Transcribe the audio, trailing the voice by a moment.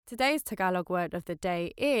Today's Tagalog word of the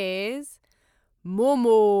day is Momo.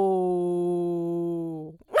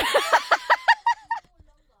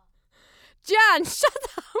 Jan, shut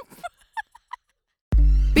up.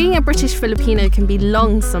 Being a British Filipino can be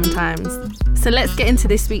long sometimes. So let's get into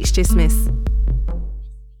this week's Jizmiss.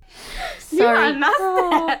 Sorry.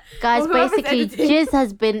 Guys, basically, Jiz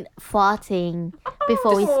has been farting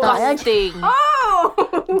before we started. Disgusting.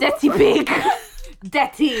 Oh! Dirty pig.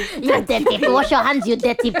 Dirty. You dirty. Wash your hands, you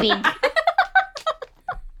dirty pig. I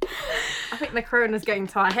think the corona's getting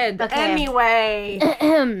to our head. Okay. Anyway.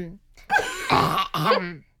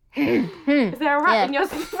 Is there a rat in your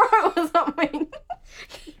throat or something?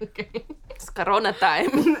 Okay. It's Corona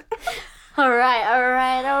time. All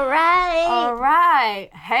right.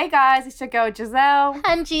 Hey guys, it's your girl Giselle.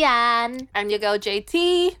 And Gian. I'm your girl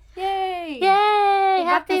JT. Yay. Yay! Back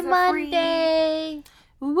Happy as a Monday.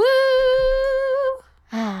 Woo!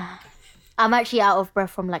 I'm actually out of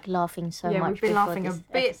breath from laughing so much. We've been before laughing a this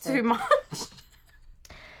bit episode. too much.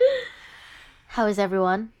 How is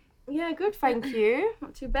everyone? Yeah, good, thank you.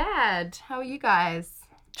 Not too bad. How are you guys?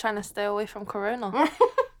 Trying to stay away from Corona.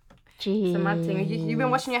 Jeez. It's a mad thing. You've been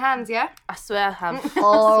washing your hands, yeah? I swear I have.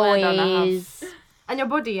 Always. And your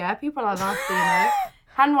body, yeah? People are nasty, you know?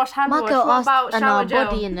 Hand wash. My What girl asked about on shower our gel?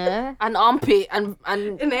 body, you know. And armpit and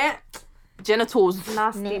Innit? genitals.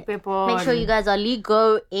 Nasty people. Make sure you guys are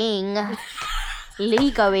legoing.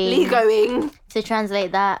 Legoing. To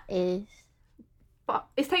translate that is But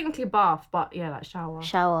it's technically bath, but yeah, like shower.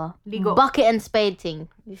 shower. Lego. Bucket and spade thing.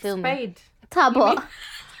 You feel me? Spade. Tabo.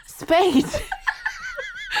 Spade.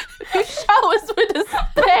 Who showers with a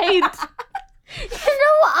spade? You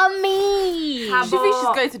know what I mean? Tabo. She thinks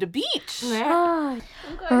she's going to the beach. Yeah.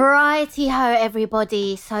 Righty ho,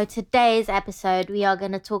 everybody. So today's episode, we are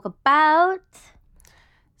going to talk about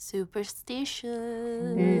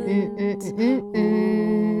Superstition.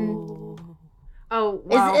 Oh,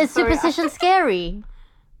 wow. Is Sorry, superstition scary?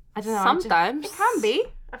 I don't know. Sometimes. It can be,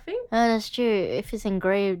 I think. Oh, that's true. If it's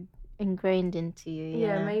ingrained into you.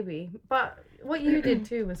 Yeah, maybe. But what you did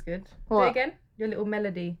too was good. Do What? it again. Your little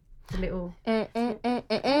melody. The little... Yeah,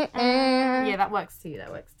 Yeah, that works too.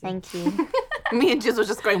 Thank you. Me and Jiz were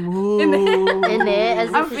just going, woo. In it,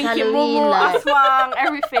 as I'm if it's thinking Halloween. Momo, Like, Aswang,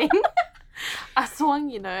 everything. I swung,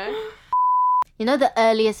 you know. you know the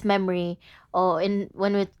earliest memory,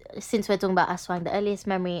 since we're talking about Aswang, the earliest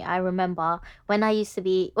memory I remember when I used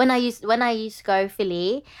to go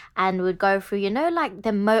Philly and would go through, like the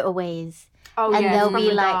motorways, Oh, and yeah, there'll from be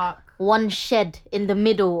the like dark. one shed in the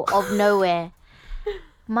middle of nowhere.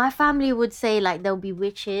 My family would say there'll be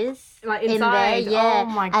witches Like in inside. there, yeah.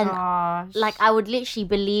 Oh my And, gosh. I would literally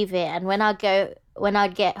believe it, and when I'd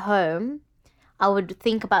get home, I would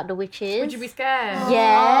think about the witches. Would you be scared?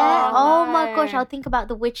 Yeah. Oh no. my gosh, I'll think about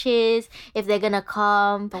the witches, if they're gonna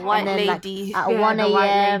come. The white and then, lady. at Yeah, 1 the white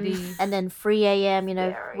a.m. lady. and then 3 a.m.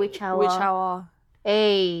 Scary. Which hour? Which hour?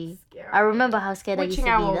 Hey, Scary. I remember how scared I used to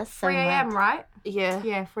Witching be. hour. That's so 3 a.m., mad. right? Yeah.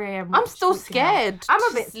 Yeah, 3 a.m. I'm still witching hour. scared. I'm a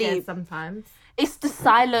to bit scared sleep. sometimes. It's the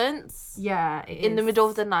silence Yeah, it in the is. middle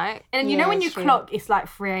of the night. And you Yeah, know when you it's true. clock, it's like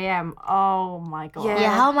 3 a.m. Oh my god. Yeah.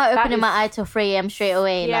 Yeah, how am I That opening is my eye till 3 a.m. straight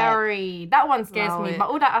away? Scary. That one scares Allow me. it. But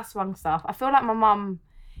all that Aswang stuff, I feel like my mum,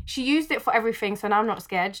 she used it for everything, so now I'm not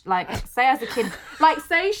scared. Like, say as a kid,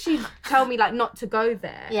 say she'd tell me not to go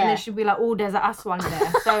there, Yeah. and then she'd be like, "Oh, there's an Aswang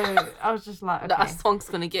there." So I was just like, The okay. song's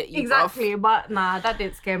gonna get you. Exactly, but nah, that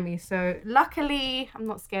didn't scare me. So luckily, I'm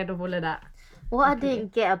not scared of all of that. What I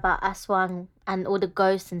didn't get about Aswang and all the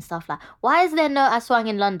ghosts and stuff, why is there no Aswang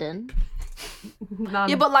in London? None,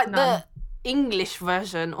 Yeah, but none. the English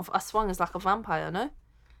version of Aswang is like a vampire, no?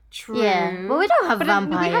 True. Yeah, but we don't have But then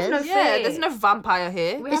we vampires. have no Yeah, thing. there's no vampire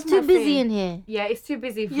here. We It's have too no busy thing. in here. Yeah, it's too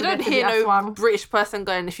busy. For You there don't to be hear no Aswang. British person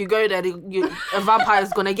going, if you go there, a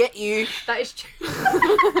vampire's gonna get you. That is true.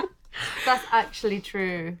 That's actually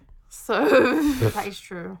true. So, That is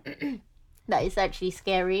true. That is actually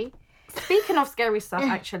scary. Speaking of scary stuff,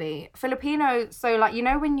 actually, Filipino, so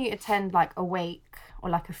when you attend a wake or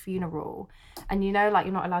a funeral, and you're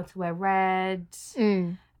not allowed to wear red,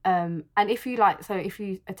 and if you if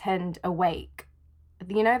you attend a wake,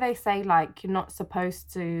 they say you're not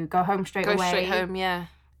supposed to go home straight go away. straight home, yeah.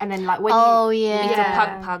 And then when Oh, you yeah. You need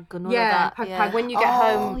Yeah. to pag and all yeah, of that. pag, yeah. pag. When you get Oh,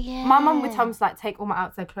 home, yeah. my mum would tell me to take all my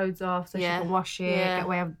outside clothes off so Yeah. she can wash it,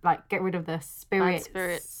 Yeah. get rid of the Bad spirits.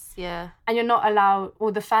 spirits, yeah. And you're not allowed,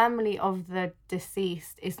 or the family of the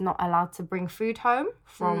deceased is not allowed to bring food home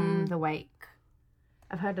from the wake.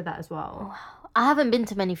 I've heard of that as well. I haven't been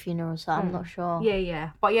to many funerals, so I'm not sure. Yeah.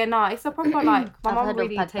 But yeah, no, it's a proper my I've mum heard of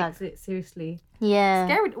really pag takes pag. it seriously. Yeah.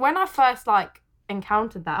 Scary. When I first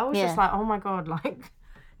encountered that, I was just Yeah. oh my god,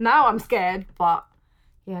 now I'm scared, but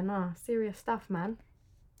Yeah, no, serious stuff, man.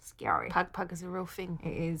 Scary. Pag is a real thing. It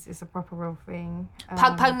is. It's a proper real thing.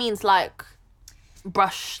 Pag means like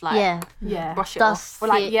brush, like Yeah. brush it Dust off. Or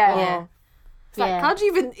like, it, yeah. or- It's like, Yeah. how do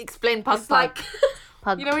you even explain pag? It's like,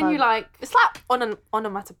 pug, you know when pug. you like, it's like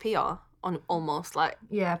onomatopoeia, almost like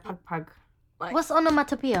yeah, pug. What's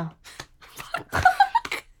onomatopoeia?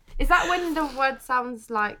 Is that when the word sounds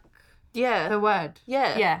like yeah, the word?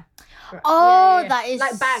 yeah. Yeah. Oh, Yeah. that is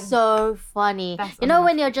Like bang. so funny. That's You know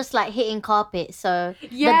when you're just like hitting carpet, so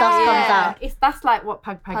Yeah. the dust comes out. That's like what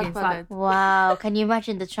pug Pag is. pag. Like, Wow, can you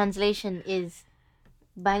imagine the translation is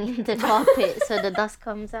banging the carpet so the dust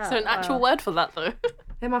comes out? So an actual word for that though.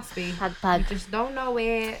 there must be. Pag You pag. just don't know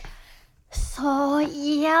it. So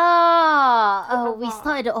yeah. Oh, we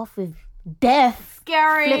started it off with death.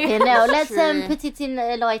 Scary. Flipping hell. Let's True. put it in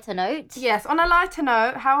a lighter note. Yes, on a lighter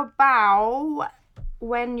note, how about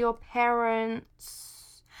when your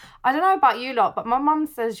parents... I don't know about you lot, but my mum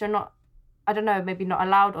says you're not... I don't know, maybe not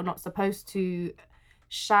allowed or not supposed to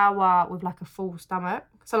shower with like a full stomach.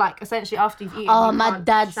 So like essentially after you've eaten, Oh, you my can't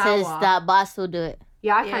dad says shower. that, but I still do it.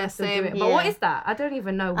 Yeah, I Yeah, kind of still same. do it. But what Yeah. is that? I don't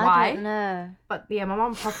even know I why. don't know. But yeah, my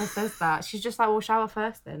mum proper says that. She's just like, well, shower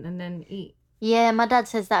first then and then eat. Yeah, my dad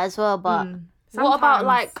says that as well, but What about Sometimes-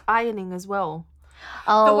 like ironing as well?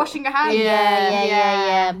 oh, the washing your hands?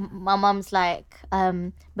 yeah. My mum's like,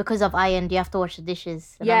 because I've ironed, you have to wash the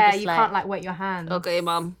dishes. And I'm Yeah, just you like, can't like wet your hands. Okay,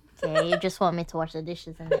 mum. okay, you just want me to wash the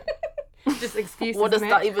dishes, innit? Just excuses. What does innit?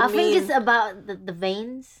 that even I mean? think it's about the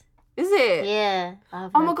veins. Is it? Yeah. I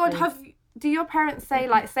have Oh no my god, clue. do your parents say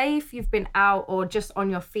like, say if you've been out or just on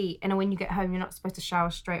your feet, and then when you get home, you're not supposed to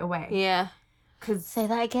shower straight away? Yeah. Because Say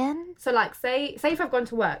that again? so like, say if I've gone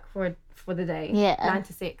to work for the day, Yeah. 9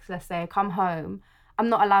 to 6, let's say, I come home, I'm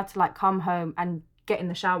not allowed to like come home and get in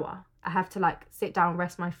the shower. I have to like sit down,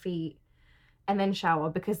 rest my feet, and then shower,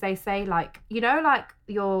 because they say like, you know, like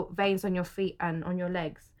your veins on your feet and on your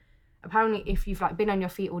legs. Apparently, if you've like been on your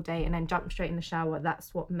feet all day and then jump straight in the shower,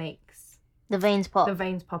 that's what makes The veins pop. the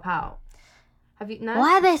veins pop out. Have you no?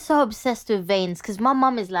 Why are they so obsessed with veins? Because my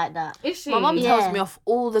mum is like that. Is she? My mum Yeah. tells me off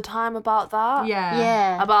all the time about that. Yeah.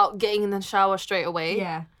 Yeah. About getting in the shower straight away.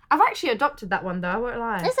 Yeah. I've actually adopted that one though, I won't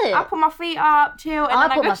lie. Is it? I put my feet up, chill, and I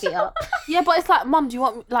then put I go my feet up. Yeah, but it's like, mum, do you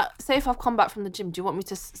want me, like, say if I've come back from the gym, do you want me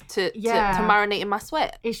to Yeah. marinate in my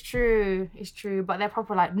sweat? It's true. But they're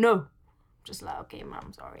proper like, no. Just like, okay,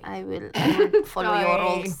 mum, sorry. I will follow your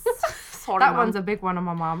Sorry. rules. Sorry, That mum. one's a big one on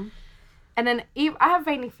my mum. And then I have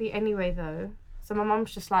veiny feet anyway though. So my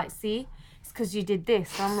mum's just like, see, it's because you did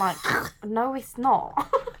this. And I'm like, no, it's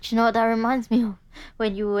not. Do you know what that reminds me of?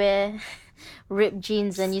 When you wear ripped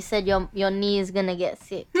jeans and you said your knee is going to get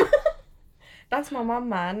sick. That's my mum,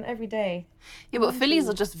 man, every day. Yeah, but Phillies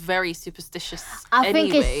are just very superstitious. I think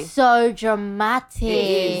anyway. it's so dramatic.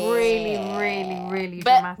 It is really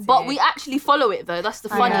But dramatic. we actually follow it though. That's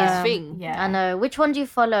the I funniest know. thing. Yeah. I know. Which one do you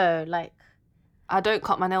follow? Like, I don't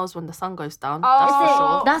cut my nails when the sun goes down. Oh. That's for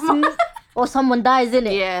sure. that's me. Or someone dies, in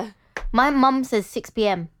it. Yeah, My mum says 6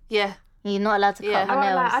 p.m. yeah. You're not allowed to Yeah. cut I my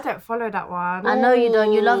won't lie, nails. I don't follow that one. I know you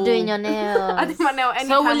don't. You love Ooh. doing your nails. I do my nail anytime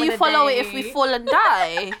So will of you the follow day. it if we fall and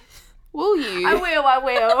die? Will you? I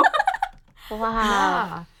will.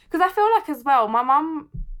 Wow. Because I feel like as well, my mum,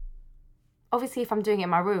 obviously if I'm doing it in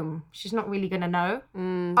my room, she's not really going to know.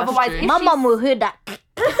 That's Otherwise, true. if My she's- mum will hear that.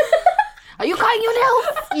 Are you cutting your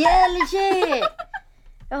nails? Yeah, legit.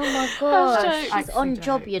 Oh my god. jokes. She's Actually on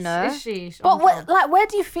job, jokes. you know. Is she? She's But on where, job. like, where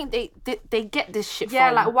do you think they get this shit Yeah,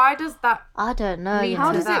 from? like why does that, I don't know. Lead You how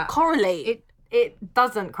know. to does that? it correlate? it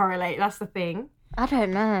doesn't correlate, that's the thing. I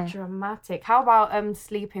don't know. Dramatic. How about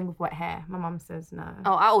sleeping with wet hair? My mum says no.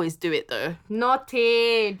 Oh, I always do it though.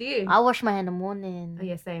 Naughty, do you? I wash my hair in the morning. Oh,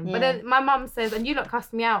 yeah, same. Yeah. But then my mum says, and you lot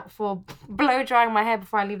cuss me out for blow drying my hair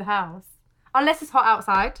before I leave the house. Unless it's hot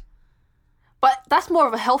outside. But that's more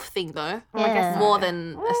of a health thing though. Oh, I guess Yeah. More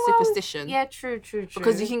than a Well, superstition. Yeah, true.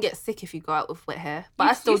 Because you can get sick if you go out with wet hair. But You-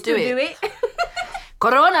 I still you do it. do it.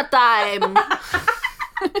 Corona time.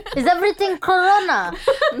 Is everything corona?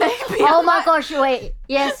 Maybe. Oh my gosh, wait.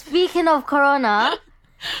 Yeah, speaking of corona,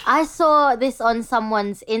 I saw this on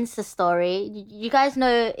someone's Insta story. You guys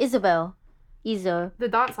know Isabel? Izo. The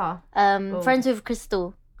dancer. Friends with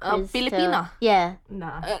Crystal. Filipina. Yeah.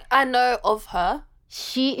 Nah. I know of her.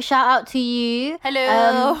 She shout out to you.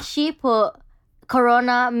 Hello. She put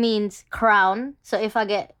corona means crown. So if I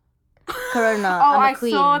get corona, Oh, I'm a I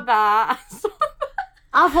queen. saw that.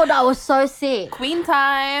 I thought that was so sick. Queen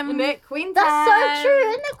time. Queen That's time. so true,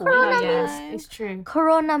 isn't it? Queen, Corona yeah. means It's true.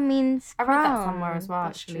 corona means I read that crown. somewhere as well,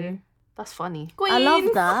 That's actually. true. That's funny. Queen. I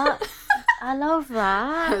love that. I love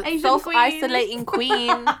that. Asian Self-isolating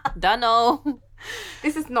queen. Dunno.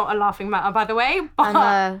 This is not a laughing matter, by the way, but I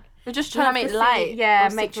know. We're just you trying to have make see- light. yeah,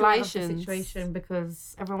 of make light of the situations. situation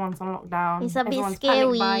because everyone's on lockdown. It's a bit Everyone's scary.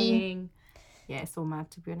 panic buying. Yeah, it's all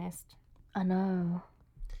mad, to be honest. I know.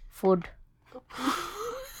 Food.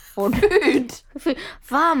 Food. Food.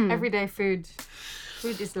 Fam. Everyday food.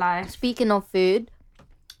 Food is life. Speaking of food,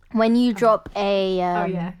 when you drop a Oh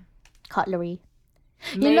yeah. cutlery.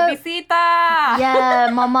 Maybe know- Sita. Yeah,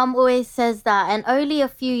 my mum always says that. And only a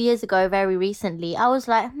few years ago, very recently, I was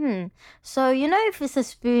like, so you know if it's a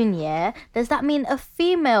spoon, yeah, does that mean a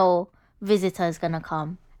female visitor is gonna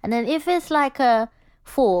come? And then if it's like a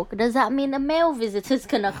fork, does that mean a male visitor's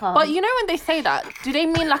gonna come? But you know when they say that, do they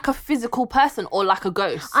mean like a physical person or like a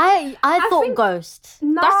ghost? I thought think- ghost.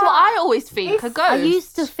 No, That's what I always think. A it's- ghost. I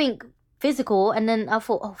used to think physical, and then I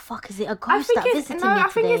thought, oh fuck, is it a I ghost think that it's visited no. me I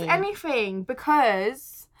think today? it's anything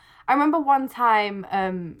because I remember one time.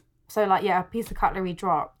 So like yeah, a piece of cutlery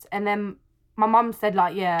dropped, and then my mum said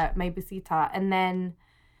like yeah, maybe Sita, and then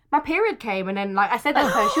my period came, and then like I said that to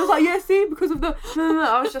her, she was like yeah, see because of the.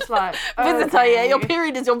 I was just like Visitor, okay. yeah. Your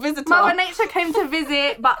period is your visitor. Mother Nature came to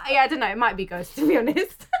visit, but yeah, I don't know. It might be ghost, to be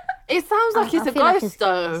honest. It sounds like it's I a feel like ghost it's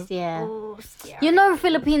though. ghost, yeah. Oh, scary. You know,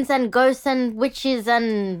 Philippines and ghosts and witches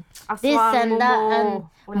and this Aswang, and that Momo, and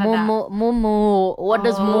all of that. Momo. What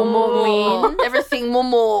does Momo mean? Everything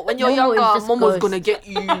Momo. When you're Momo is younger, just Momo's ghost. gonna get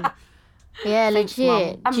you. Yeah,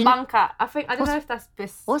 legit. And Do you- Bangka. I think I don't know if that's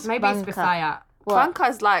what's maybe it's Bangka? Bisaya. What? Banka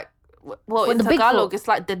is like, well, in the big Tagalog, foot? it's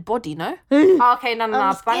like dead body, no? Oh, okay, no. I'm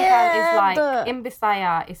Bangka is like scared. in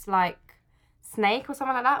Bisaya. It's like snake or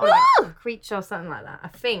something like that, or like creature or something like that. I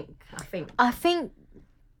think. I think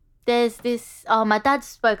there's this. Oh, my dad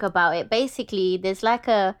spoke about it. Basically, there's like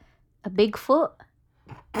a Bigfoot.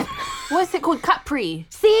 What's it called? Capri.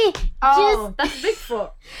 See, Oh, that's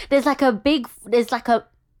Bigfoot. there's like a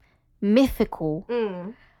mythical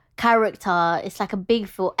character. It's like a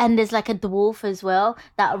Bigfoot, and there's like a dwarf as well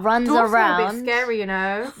that runs Dwarfs are a bit around. scary, you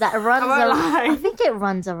know. That runs won't around. lie. I think it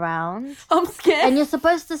runs around. I'm scared. And you're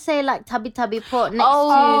supposed to say like Tabi Tabi Pot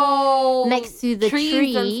next next to the trees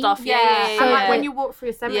tree. and stuff. Yeah, Yeah, and yeah, like yeah. when you walk through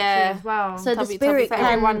a cemetery Yeah. as well. to so the Tabi, spirit so can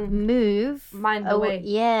everyone move. mind the way.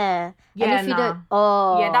 Yeah. Yeah, and if you nah. don't,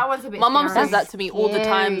 oh Yeah, that one's a bit. My mum scary. says that to me all the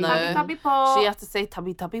time Scary. though. Tabi po. She has to say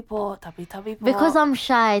tabi tabi po, tabi tabi po. Because I'm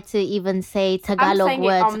shy to even say I'm Tagalog saying it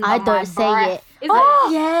words. under I my don't say breath. it. Is Oh,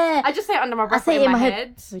 it? yeah. I just say it under my breath. say but it in my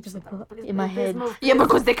head. In my head. yeah,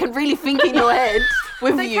 because they can really think in your head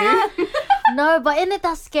with They you. can. No, but isn't it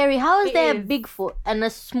that scary? How is It there a is. Bigfoot and a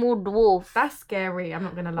small dwarf That's scary. I'm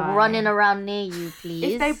not gonna lie. running around near you, please?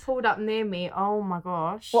 If they pulled up near me, oh my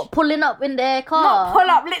gosh. What, pulling up in their car? Not pull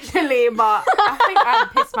up literally, but I think I'd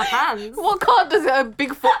piss my pants. What car does a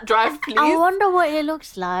Bigfoot drive, please? I wonder what it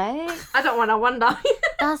looks like. I don't want to wonder.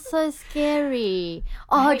 That's so scary.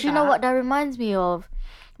 Oh, hate do you know that. what that reminds me of?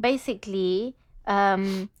 Basically,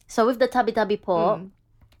 so with the Tabi Tabi pot,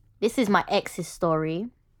 this is my ex's story.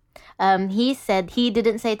 He said he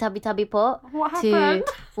didn't say Tabi Tabi pot What to happened?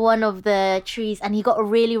 one of the trees, and he got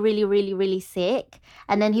really, really, really, really sick.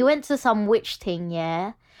 And then he went to some witch thing,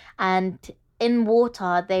 yeah. And in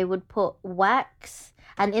water, they would put wax,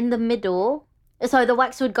 and in the middle, so the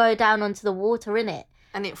wax would go down onto the water, innit?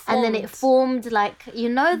 And it And then it formed like, you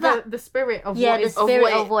know that The spirit of yeah, what the is. spirit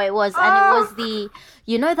what of what it was, and it was the,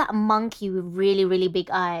 you know, that monkey with really, really big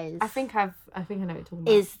eyes. I think I know what you're talking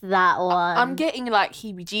about. is that one. I'm getting like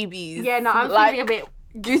heebie-jeebies. Yeah, no, I'm like feeling a bit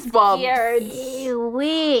goosebumps. scared. Ew,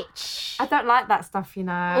 witch. I don't like that stuff, you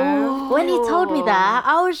know. When he told me that,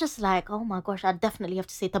 I was just like, oh my gosh, I definitely have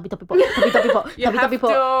to say Tabi Tabi Pot, Tabi Tabi Pot, You Tabi have Tabi Pot.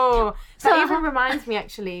 to. So That I even have- reminds me,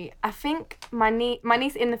 actually. I think my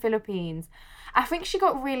niece in the Philippines. I think she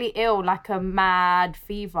got really ill, like a mad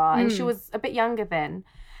fever, and she was a bit younger then.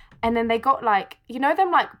 And then they got like, you know, them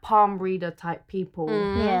like palm reader type people.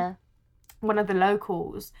 Yeah. One of the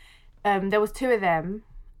locals. There was two of them.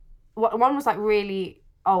 One was like really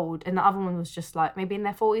old, and the other one was just like maybe in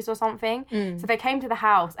their 40s or something. So they came to the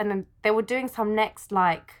house, and then they were doing some next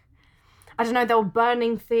like, I don't know, they were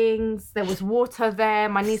burning things. There was water there.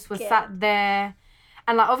 My niece was sat there.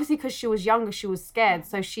 And like obviously because she was younger, she was scared.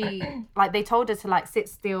 So she like they told her to like sit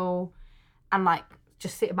still and like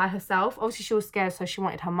just sit by herself. Obviously she was scared, so she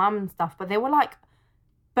wanted her mum and stuff. But they were like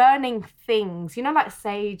burning things, you know, like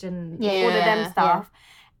sage and all of Yeah, them stuff.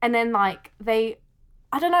 And then like they,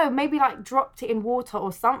 I don't know, maybe like dropped it in water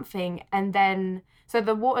or something. And then so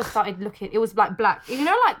the water started looking, it was like black, you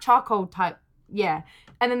know, like charcoal type. Yeah.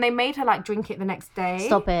 And then they made her like drink it the next day.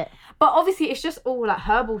 Stop it. But obviously it's just all like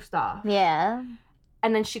herbal stuff. Yeah.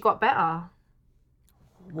 And then she got better.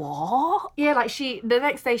 What? Yeah, like the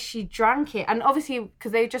next day she drank it. And obviously,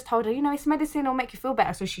 because they just told her, you know, it's medicine, it'll make you feel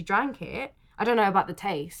better. So she drank it. I don't know about the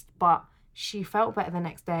taste, but she felt better the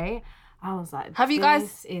next day. I was like, Have you this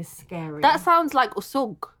guys- is scary. That sounds like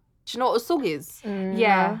usug. Do you know what usug is?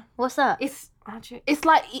 Yeah. What's that? It's actually, It's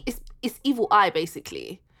like it's evil eye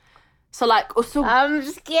basically. So like usug. I'm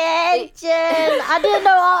scared, Jen. I didn't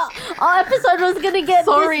know our episode was gonna get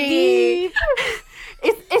Sorry. this deep.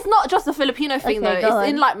 It's not just a Filipino thing Okay, though. go It's on.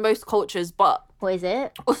 in like most cultures, but What is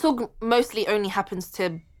it? usug mostly only happens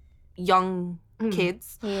to young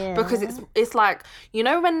kids Yeah. because it's like, you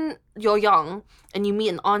know, when you're young and you meet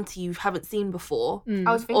an auntie you haven't seen before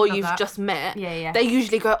I was thinking or of you've that. just met, Yeah. they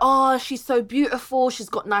usually go, oh, she's so beautiful, she's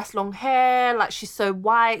got nice long hair, like she's so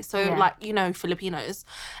white, so Yeah. like, you know, Filipinos.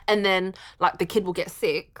 And then like the kid will get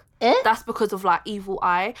sick. Eh? That's because of like evil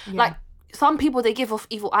eye. Yeah. Like some people, they give off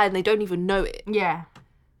evil eye and they don't even know it, Yeah.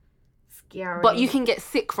 Scary. but you can get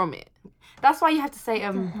sick from it. That's why you have to say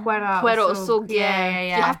puera Puero usug. usug,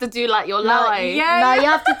 yeah. You have to do like your No, laway. yeah. Now you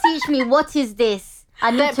have to teach me what is this. I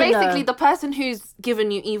need to Basically, know. the person who's given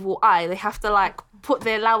you evil eye, they have to like put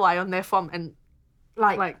their laway on their thumb and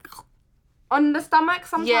like on the stomach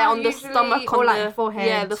sometimes. yeah, on the usually, stomach, or on like the the forehead.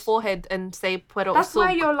 Yeah, the forehead, and say puero That's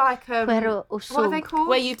why usug. you're like Puero what are they usug. called?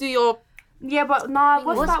 Where you do your Yeah, but nah,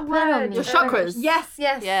 what's What's that puero word? mean? Your chakras. Yes.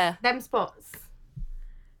 Yeah. Them spots.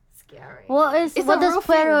 Scary. What It's does a real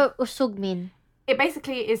puero usug mean? It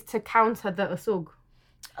basically is to counter the usug.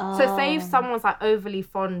 So say if someone's like overly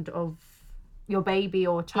fond of your baby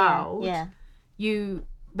or child, Yeah.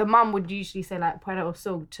 the mum would usually say like puero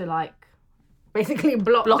usug to like basically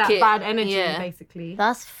block that it. bad energy, Yeah. basically.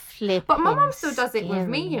 That's flipping. But my mum still does it with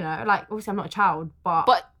me, scary. you know. Like obviously I'm not a child,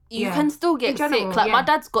 but you Yeah. can still get In general, sick. Like my yeah.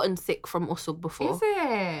 dad's gotten sick from usug before, is it?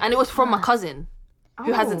 and it was from my cousin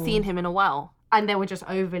who hasn't Oh. seen him in a while. And they were just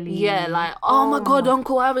overly Yeah, like, oh my god,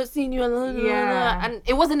 uncle, I haven't seen you. Yeah. And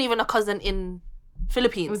it wasn't even a cousin in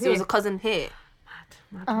Philippines. Was It was it? a cousin here.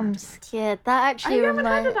 I'm scared. That actually you haven't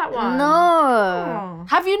heard reminds. of that one? No. Oh.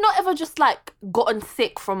 Have you not ever just like gotten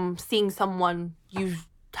sick from seeing someone you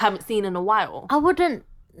haven't seen in a while? I wouldn't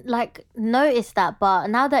like notice that, but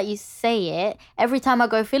now that you say it, every time I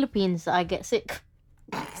go Philippines, I get sick.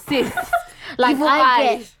 Sis. Like Evil I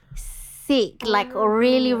eye. get sick, like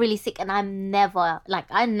really, really sick, and I'm never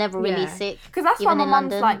really Yeah. sick. Because that's why even my in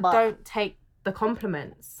mum's London, like, but- don't take the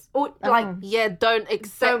compliments. Or like, Yeah, don't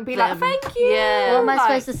accept don't be like, them. thank you. Yeah. What am I Like-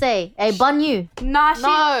 supposed to say? Hey, bun you. Nah,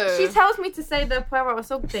 No. she tells me to say the puero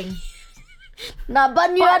usug thing. Nah,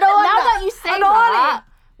 bun you. But I don't want now that. that you say I don't want that,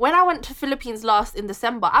 when I went to Philippines last in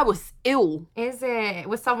December, I was ill. Is it?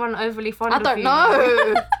 Was someone overly fond I of don't you?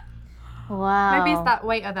 know. Wow. Maybe it's that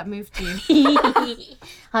waiter that moved you.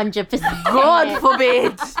 100%. God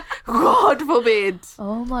forbid. God forbid.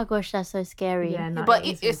 Oh my gosh, that's so scary. Yeah, no, But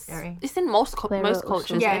it is it's scary. it's in most Puero most usug.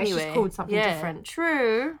 cultures Yeah, anyway. it's just called something Yeah. different.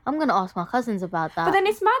 True. I'm gonna ask my cousins about that. But then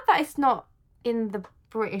it's mad that it's not in the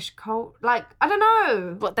British cult. Like, I don't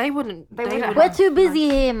know. But they wouldn't. They wouldn't we're have- too busy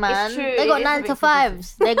here, man. true, They it got is a 9 bit to too busy.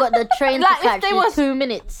 5s. They got the train Like, to if catch they in was- 2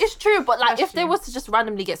 minutes. It's true, but like That's if they true. was to just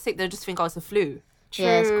randomly get sick, they'd just think, oh, it's a flu.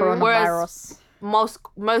 Yes, True. coronavirus.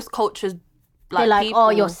 Most cultures, like They're like, people, oh,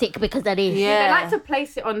 you're sick because of this. Yeah. They like to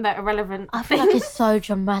place it on the irrelevant I feel things. like it's so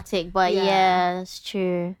dramatic, but Yeah. yeah, it's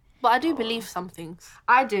true. But I do believe some things.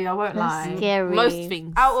 I do, I won't That's lie. scary. Most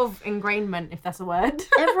things. Out of ingrainment, if that's a word.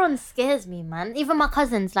 Everyone scares me, man. Even my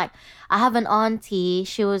cousins. Like, I have an auntie.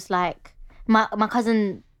 She was like, my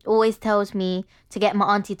cousin always tells me to get my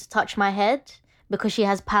auntie to touch my head because she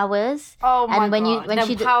has powers. Oh my And when god. when Them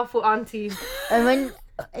she powerful aunties. and when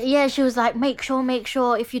yeah, she was like, make sure.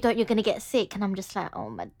 If you don't, you're gonna get sick. And I'm just like, oh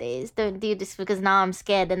my days, don't do this because now I'm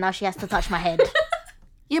scared and now she has to touch my head.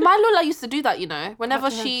 Yeah, my Lola used to do that, you know. Whenever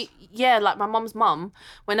Touch she, like my mum's mum,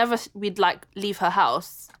 whenever we'd like leave her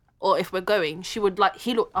house or if we're going, she would like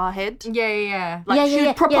heel our head. Yeah. Like she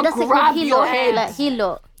would proper That's like grab hilo, your head like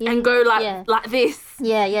hilo. and go like yeah. like this.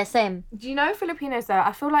 Yeah, same. Do you know Filipinos though?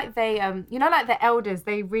 I feel like they, you know, like the elders,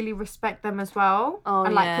 they really respect them as well. Oh,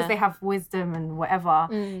 and like yeah. because they have wisdom and whatever.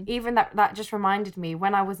 Even that just reminded me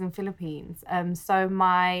when I was in Philippines. So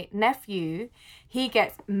my nephew, he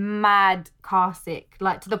gets mad car sick,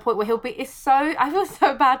 like to the point where I feel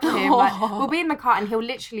so bad for him. Like we'll be in the car and he'll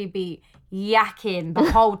literally be yakking the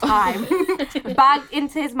whole time, bagged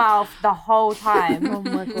into his mouth the whole time. Oh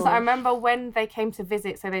my god. So I remember when they came to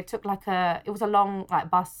visit, so they took it was a long like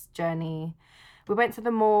bus journey. We went to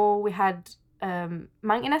the mall, we had mang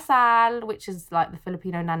inasal, which is like the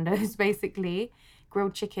Filipino Nando's basically,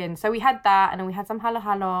 grilled chicken. So we had that and then we had some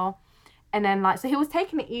halo-halo. And then so he was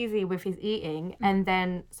taking it easy with his eating. And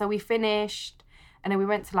then, so we finished and then we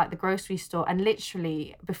went to like the grocery store and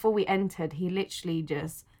literally before we entered, he literally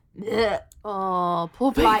just Oh,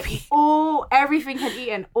 poor baby. like everything had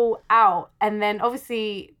eaten all out, and then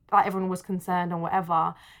obviously like everyone was concerned and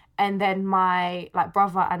whatever, and then my like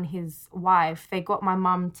brother and his wife, they got my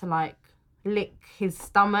mum to like lick his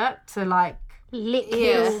stomach to like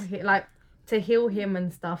heal him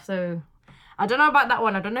and stuff. So I don't know about that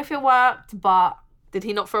one. I don't know if it worked, but Did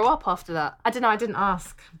he not throw up after that? I don't know. I didn't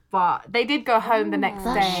ask, but they did go home the next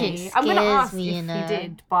that day. shit I'm gonna scares ask me, if you know. he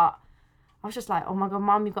did, but I was just like, oh my god,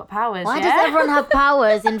 mum, you've got powers. Why yeah? does everyone have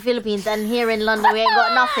powers in Philippines and here in London we ain't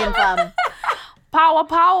got nothing, fam? Power.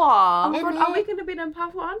 Oh my god, are we gonna be them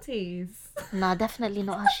powerful aunties? Nah, definitely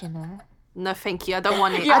not us, you know. No, thank you. I don't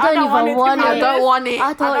want it. I don't even want it. I don't want it.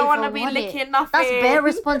 I don't want to even be want licking it. nothing. That's bare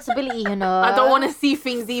responsibility, you know. I don't want to see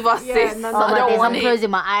things either, sis. no, Oh I my don't days, want I'm it. closing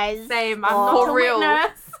my eyes. Same. I'm Oh. not For a real.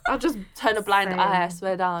 witness. I'll just turn a blind Same. eye. I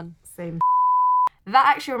swear down. Same. That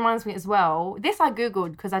actually reminds me as well. This I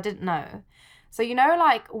googled because I didn't know. So you know,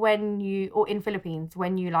 like when you, or in Philippines,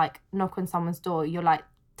 when you like knock on someone's door, you're like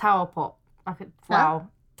towel pot. Towel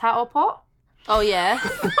pot. Oh yeah.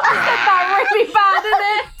 That really bad, isn't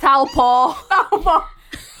it? Taupo. Towel pot.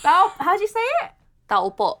 How do you say it?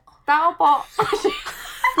 Taupo. Towel pot.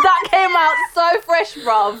 That came out so fresh,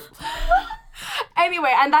 bruv.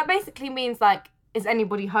 Anyway, and that basically means like, is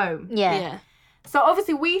anybody home? Yeah. So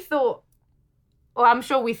obviously we thought, or I'm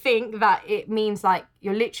sure we think that it means like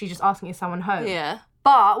you're literally just asking if someone home. Yeah.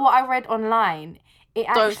 But what I read online, it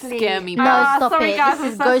Don't actually... scare me, No, stop sorry it. guys, This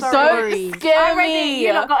I'm is so ghost sorry. stories. Don't scare I read me. it,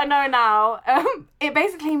 you lot gotta know now. It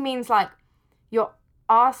basically means like you're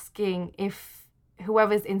asking if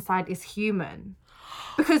whoever's inside is human.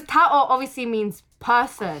 Because Tao obviously means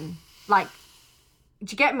person. Like,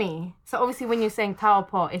 do you get me? So obviously when you're saying Tao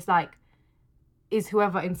pot, it's like, is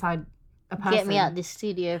whoever inside a person. Get me out this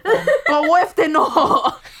studio, fam. But what if they're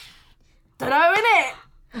not? Don't know, innit?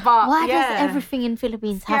 But Why yeah. does everything in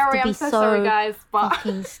Philippines Scary, have to be I'm so sorry, guys, but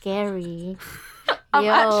fucking scary? I'm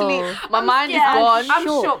Yo. actually... My mind is Yeah, gone. I'm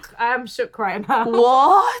shook. I am shook right now.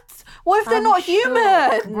 What? What if they're I'm not shook.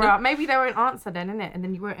 human? Bruh, maybe they won't answer then, innit? And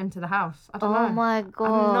then you won't enter the house. I don't know. Oh my god.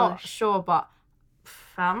 I'm not sure, but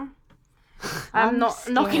fam, I'm I'm not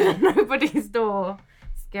scared. knocking at nobody's door.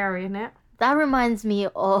 Scary, innit? That reminds me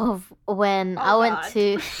of when I went God.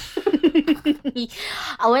 to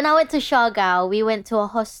when I went to Siargao, we went to a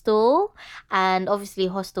hostel, and obviously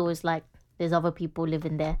hostel is like there's other people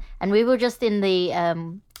living there, and we were just in the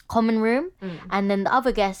common room, and then the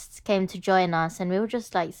other guests came to join us, and we were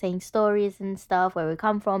just like saying stories and stuff, where we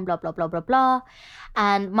come from, blah blah blah blah blah,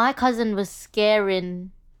 and my cousin was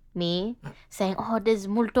scaring me, saying, oh, there's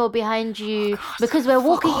multo behind you, because we're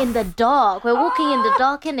walking in the dark. We're walking in the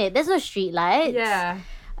dark, innit? There's no street lights. Yeah.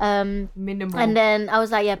 Minimal. And then I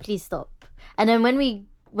was like, yeah, please stop. And then when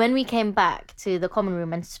we came back to the common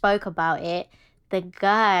room and spoke about it, the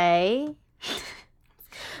guy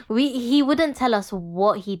he wouldn't tell us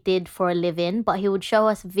what he did for a living, but he would show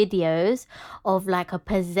us videos of like a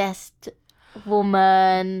possessed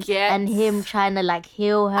woman Get and him trying to like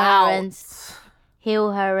heal her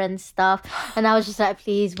and stuff. And I was just like,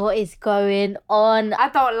 please, what is going on? I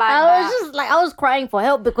don't like I that. was just like, I was crying for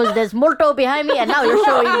help because there's Multo behind me, and now you're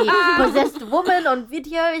showing me possessed woman on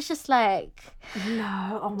video. It's just like,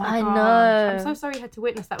 No, oh my I god. know. I'm so sorry you had to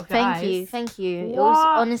witness that with your eyes. thank you. It was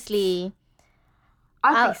What? honestly,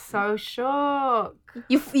 I'd be so shook.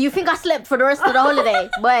 you think I slept for the rest of the holiday,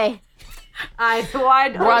 boy? Eyes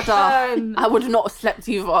wide Brother, open. I would not have slept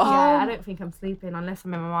either. Yeah, I don't think I'm sleeping unless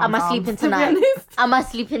I'm in my mum's Am I arms, sleeping to be tonight? honest. Am I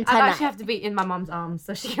sleeping I tonight? actually have to be in my mum's arms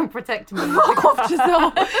so she can protect me. Fuck off,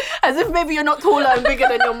 Giselle. As if maybe you're not taller and bigger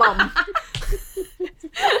than your mum.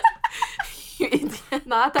 You idiot.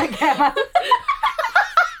 No, I don't care, man.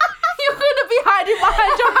 You're gonna be hiding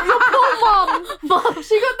behind your poor mum.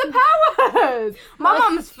 She got the powers. My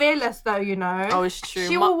mum's fearless though, you know. Oh, it's true.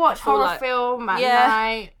 She will watch I feel horror like- film at Yeah.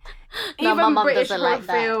 night. No, my Even mum British doesn't horror like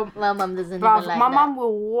that. film. My mum doesn't Bruv, even like my that. mum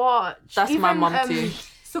will watch. That's my mum too.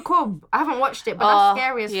 Sukub. I haven't watched it, but Oh, that's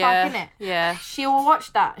scary as yeah, fuck, innit? Yeah. She will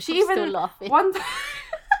watch that. She I'm even still laughing.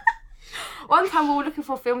 one time we were looking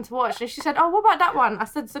for a film to watch, and she said, "Oh, what about that one?" I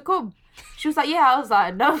said, "Sukub." She was like, "Yeah." I was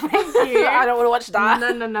like, "No, thank you. I don't want to watch that.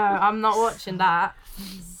 No. I'm not watching that.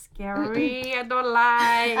 Scary. I don't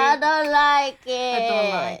like. I don't like it. I don't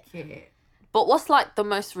like it. But what's like the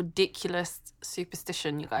most ridiculous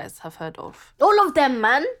superstition you guys have heard of? All of them,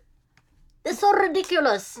 man. They're so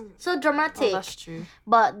ridiculous, so dramatic. Oh, that's true.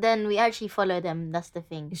 But then we actually follow them. That's the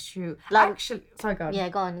thing. It's true. Like- Actually, sorry, go on. Yeah,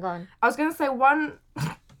 go on. I was gonna say one.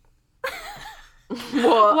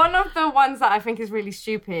 What? One of the ones that I think is really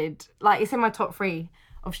stupid, like it's in my top 3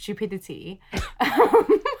 of stupidity.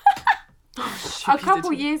 A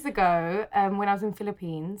couple years ago, when I was in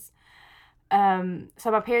Philippines,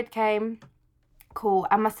 so my period came, cool,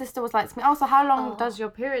 and my sister was like to me, "Oh, so how long does your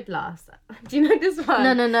period last?" Do you know this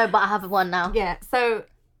one? No, but I have one now. Yeah. So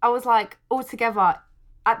I was like, altogether,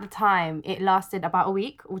 at the time, it lasted about a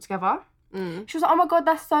week altogether. She was like, "Oh my God,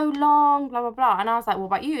 that's so long, blah, blah, blah." And I was like, "What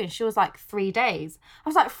about you?" And she was like, 3 days. I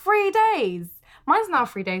was like, 3 days? Mine's now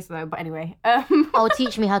 3 days though, but anyway. Oh,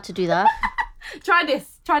 teach me how to do that. Try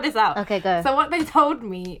this out. Okay, go. So what they told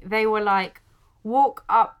me, they were like, walk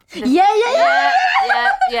up. Yeah.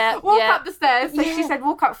 Walk up the stairs. So she said,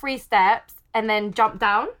 walk up 3 steps and then jump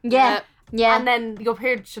down. Yeah. And then your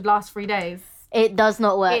period should last 3 days. It does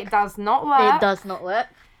not work. It does not work. It does not work.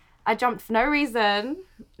 I jumped for no reason.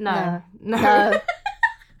 No.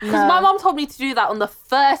 Because my mom told me to do that on the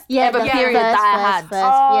first ever period that I had.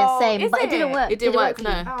 Yeah, same. But it it didn't work. It didn't work, for you.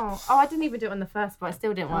 no. Oh, I didn't even do it on the first, but it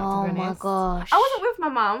still didn't work, Oh to be my honest. gosh. I wasn't with my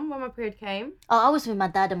mum when my period came. Oh, I was with my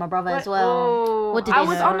dad and my brother as well. Oh, What did I they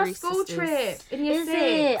was know? on a Sorry, school sisters. trip in year Is 6.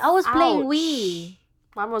 it? I was playing Ouch. Wii.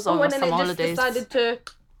 Mine was on and then some it holidays. just decided to...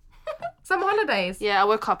 Some holidays. Yeah, I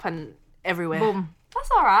woke up and everywhere. Boom. That's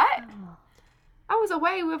all right. I was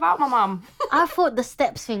away without my mum. I thought the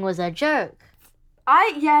steps thing was a joke.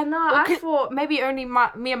 I thought maybe only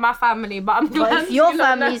me and my family, but I'm glad But if your you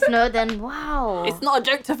don't know. families know, then wow. It's not a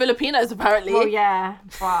joke to Filipinos, apparently. Well, yeah,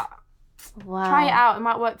 but Wow. try it out. It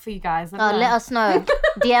might work for you guys. I don't know. Let us know.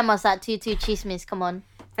 DM us at 22 Chismis. Come on.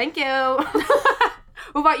 Thank you.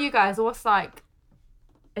 What about you guys? What's like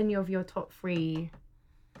any of your top 3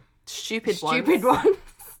 Stupid stupid ones.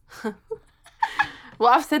 ones?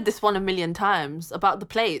 Well, I've said this one a million times about the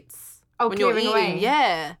plates. Oh, when you're clearing eating. away.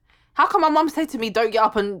 Yeah. How come my mum said to me, "Don't get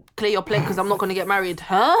up and clear your plate because I'm not going to get married"?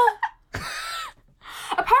 Huh?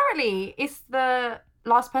 Apparently, it's the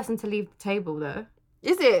last person to leave the table, though.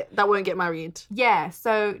 Is it that won't get married? Yeah.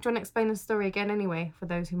 So, do you want to explain the story again, anyway, for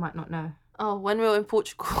those who might not know? Oh, when we were in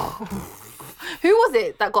Portugal. Who was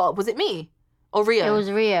it that got up? Was it me? Or Rio? It was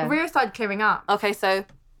Rio. Rio started clearing up. Okay, so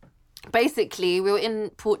basically we were in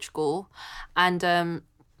Portugal and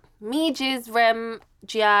me, Jiz, Rem,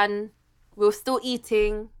 Gian, we were still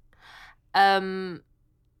eating. And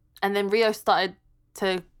then Rio started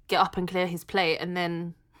to get up and clear his plate, and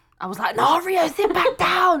then I was like, "No, Rio, sit back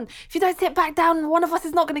down. If you don't sit back down, one of us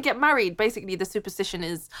is not going to get married." Basically, the superstition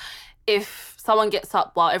is if someone gets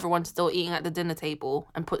up while everyone's still eating at the dinner table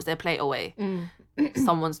and puts their plate away,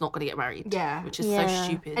 someone's not going to get married. Yeah. Which is Yeah. so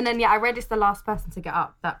stupid. And then, I read it's the last person to get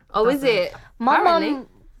up. is it? Apparently.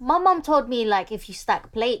 My mum told me, like, if you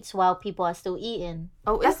stack plates while people are still eating.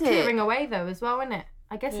 Oh, That's is it? clearing away, though, as well, isn't it?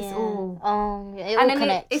 I guess it's all... Oh, it all And then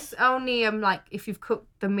connects. it's only, like, if you've cooked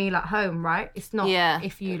the meal at home, right? It's not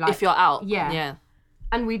if you, like... If you're out. Yeah. Yeah.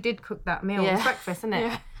 And we did cook that meal. Yeah. It's breakfast, isn't it?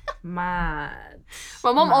 Yeah. Mad.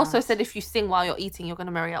 My mum also said if you sing while you're eating, you're going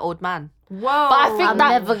to marry an old man. Whoa. But I think I'm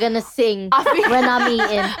that- never gonna sing I think- when I'm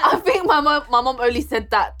eating. I think my mum only said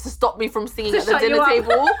that to stop me from singing To at the shut you dinner up.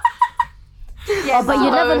 table. Yeah, But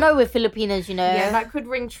you never know with Filipinos, you know. Yeah, that could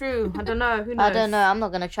ring true. I don't know. Who knows? I don't know. I'm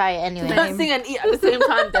not gonna try it anyway. Don't sing and eat at the same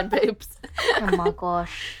time then, babes. Oh my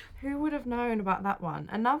gosh. Who would have known about that one?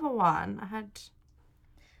 Another one. I had...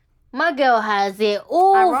 My girl has it I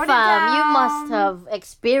all, wrote it fam. You must down. have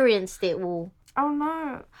experienced it all. Oh,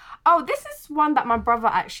 no. Oh, this is one that my brother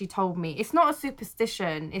actually told me. It's not a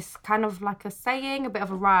superstition. It's kind of like a saying, a bit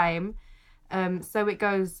of a rhyme. So it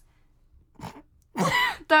goes...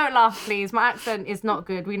 Don't laugh, please. My accent is not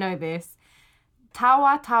good. We know this.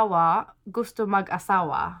 Tawa tawa gusto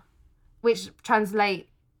mag-asawa. Which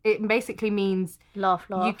it basically means Laugh.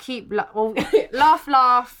 you keep...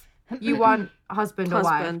 laugh. You want a husband or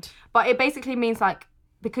wife. Husband. But it basically means, like,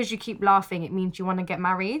 because you keep laughing, it means you want to get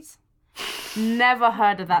married. Never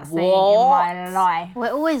heard of that saying in my life.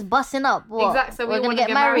 We're always busting up. What? Exactly, so we We're gonna wanna get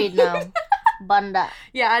get married now. Banda.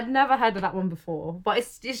 Yeah, I'd never heard of that one before. But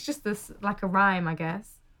it's just this, like a rhyme, I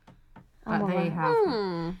guess. That they have.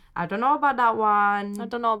 I don't know about that one. I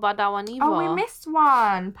don't know about that one either. Oh, we missed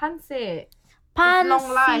one. Pansit. Pansy.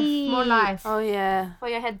 Long life. More life. Oh, yeah. For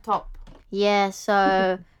your head top. Yeah,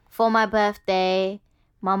 so for my birthday,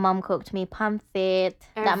 my mum cooked me pancit.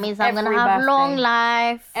 That means I'm gonna every have birthday. long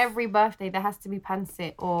life. Every birthday, there has to be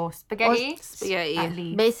pansit or spaghetti. Spaghetti. At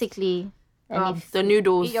least. Basically, Carbs. The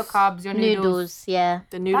noodles. Eat your carbs, your noodles. noodles. Yeah.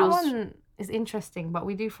 The That noodles. one is interesting, but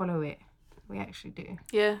we do follow it. We actually do.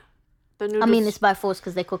 Yeah. The noodles. I mean, it's by force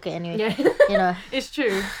because they cook it anyway. Yeah. You know. It's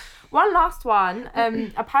true. One last one.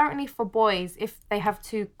 Apparently for boys, if they have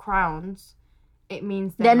 2 crowns, it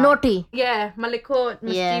means They're like- naughty. Yeah, malikot,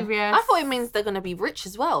 Yeah. mischievous. I thought it means they're going to be rich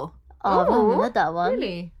as well. Oh, I've never Oh, heard that one.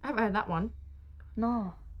 Really? I haven't heard that one.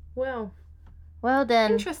 No. Well, Well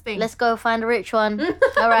then, Interesting. let's go find a rich one.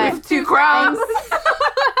 All right. 2 crowns.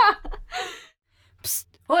 Psst.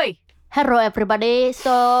 Oi. Hello everybody.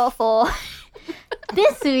 So for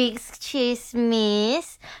this week's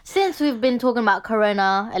chismis, since we've been talking about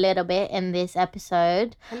Corona a little bit in this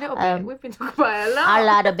episode, A little bit. We've been talking about it a a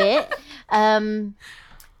lot of bit.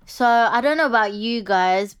 So I don't know about you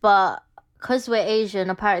guys, but because we're Asian,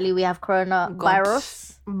 apparently we have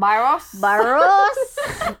coronavirus. Virus.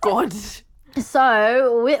 God.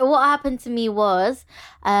 So what happened to me was,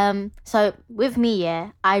 so with me,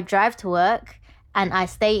 I drive to work and I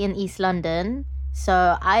stay in East London,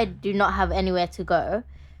 so I do not have anywhere to go.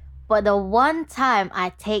 But the one time I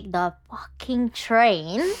take the fucking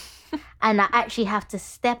train and I actually have to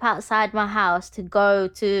step outside my house to go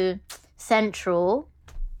to Central,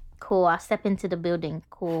 cool, I step into the building,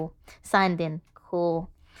 cool, signed in, cool.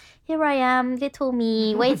 Here I am, little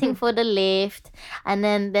me, waiting for the lift. And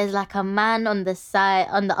then there's like a man on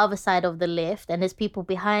the other side of the lift, and there's people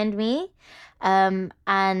behind me. And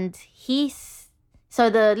so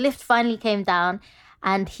the lift finally came down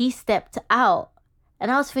and he stepped out. And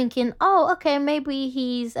I was thinking, oh, okay, maybe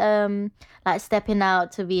he's like stepping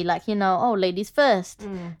out to be like, oh, ladies first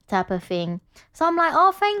type of thing. So I'm like,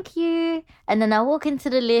 oh, thank you. And then I walk into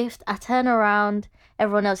the lift, I turn around,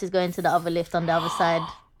 everyone else is going to the other lift on the other side.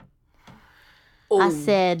 I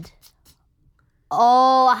said,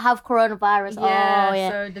 oh, I have coronavirus.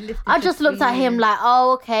 So the lift. I just looked at him like,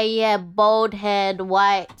 oh, okay, yeah, bald head,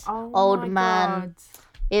 white, old man. God.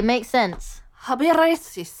 It makes sense. How be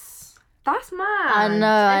racist? That's mad. I know,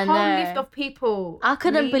 A whole lift of people. I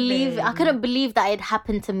couldn't leaving. believe that it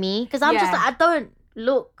happened to me because I'm just like, I don't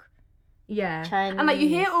look Yeah. Chinese. And like you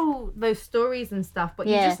hear all those stories and stuff, but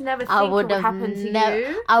you just never think I it would have happen to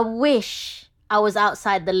you. I wish I was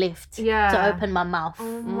outside the lift to open my mouth.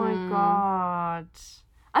 Oh my God.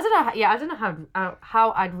 I don't know. I don't know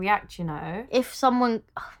how I'd react. If someone,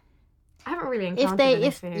 I haven't really encountered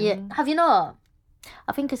anything. have you not?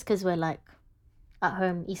 I think it's because we're like at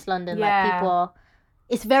home, East London. Like people are.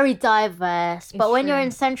 It's very diverse, but when you're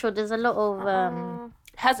in Central, there's a lot of.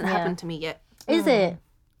 Hasn't happened to me yet. Is it?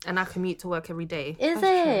 And I commute to work every day. Is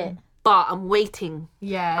it? But I'm waiting.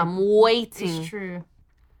 Yeah. I'm waiting. It's true.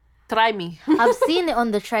 Try me. I've seen it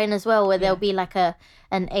on the train as well, where there'll be like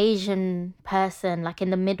an Asian person like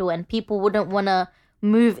in the middle, and people wouldn't want to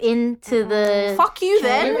move into the. Fuck you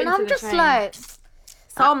train, then. and I'm just train. like,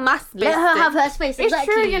 Some mass space. let her have her space. It's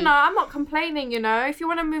exactly. true, I'm not complaining, If you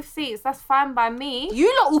want to move seats, that's fine by me. You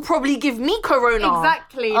lot will probably give me corona.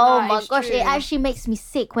 Exactly. Oh no, my it's gosh, true. it actually makes me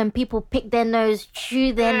sick when people pick their nose,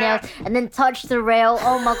 chew their nails, and then touch the rail.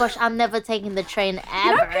 Oh my gosh, I'm never taking the train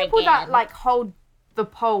ever people again. that like hold the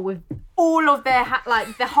pole with all of their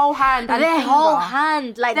like the whole hand and their finger. whole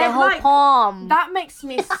hand, like their They're whole like- palm. That makes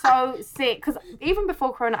me so sick because even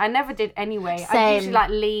before Corona, I never did anyway. I Same. usually like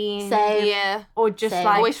lean Same. Yeah. or just Same.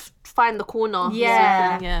 like Always find the corner.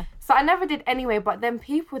 Yeah. Yeah. So I never did anyway. But then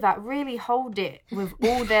people that really hold it with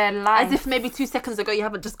all their life, As if maybe 2 seconds ago you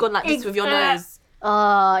haven't just gone like this with your nose.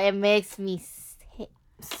 Oh, it makes me sick.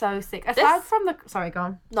 so sick. Aside from the go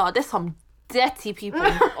on. No, there's some dirty people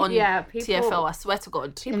on people- TFL, I swear to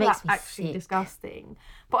God. People makes are me actually sick. disgusting.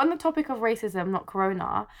 But on the topic of racism, not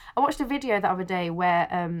Corona, I watched a video the other day where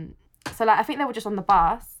I think they were just on the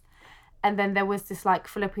bus, and then there was this like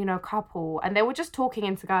Filipino couple, and they were just talking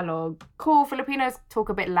in Tagalog. Cool, Filipinos talk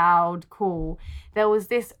a bit loud. Cool. There was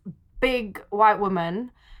this big white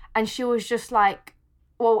woman, and she was just like,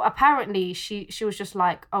 well, apparently she was just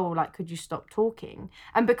like, oh, like, could you stop talking?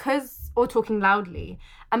 And or talking loudly.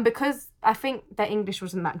 And because I think their English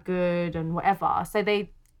wasn't that good and whatever, so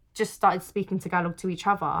they just started speaking Tagalog to each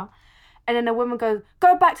other. And then a woman goes,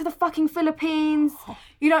 go back to the fucking Philippines.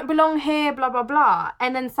 You don't belong here, blah, blah, blah.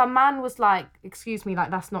 And then some man was like, excuse me,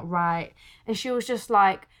 like, that's not right. And she was just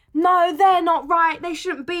like, no, they're not right. They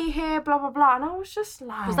shouldn't be here, blah, blah, blah. And I was just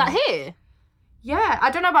like... Was that here? Yeah, I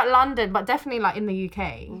don't know about London, but definitely like in the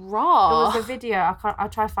UK. Raw. There was a video. I'll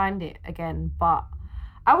try to find it again, but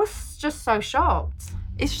I was just so shocked.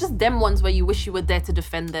 It's just them ones where you wish you were there to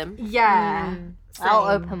defend them. Yeah. I'll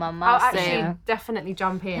Same. open my mouth. I'll actually Same. definitely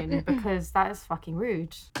jump in because that is fucking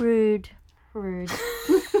rude. Rude. Rude.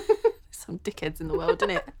 Some dickheads in the world,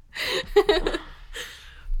 innit?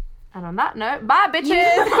 And on that note, bye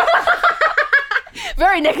bitches.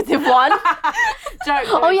 Very negative one. Joke.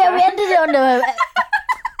 Oh yeah, we ended it on the.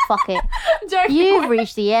 Fuck it. Joke. You've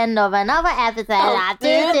reached the end of another episode of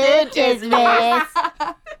Chismis.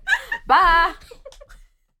 Bye.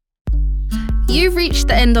 You've reached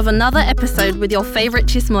the end of another episode with your favourite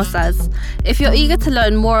chismosas. If you're eager to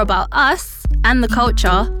learn more about us and the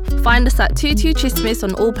culture, find us at 22 Chismis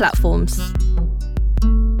on all platforms.